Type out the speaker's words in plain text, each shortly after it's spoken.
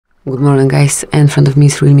Good morning guys, in front of me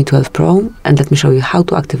is Realme 12 Pro and let me show you how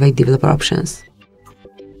to activate developer options.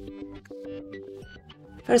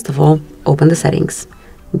 First of all, open the settings,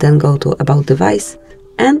 then go to About Device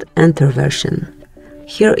and enter version.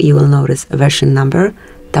 Here you will notice a version number,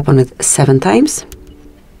 tap on it 7 times,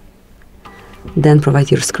 then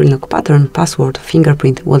provide your screen lock pattern, password,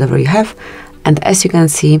 fingerprint, whatever you have, and as you can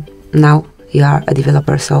see, now you are a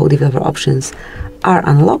developer, so developer options are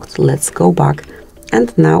unlocked. Let's go back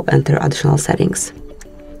and now enter additional settings.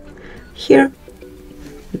 Here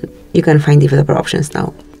you can find developer options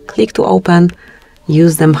now. Click to open,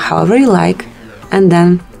 use them however you like, and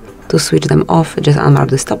then to switch them off, just unmark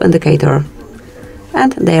the stop indicator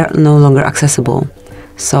and they are no longer accessible.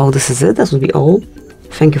 So this is it, that will be all.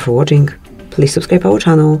 Thank you for watching. Please subscribe our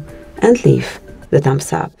channel and leave the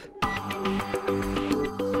thumbs up.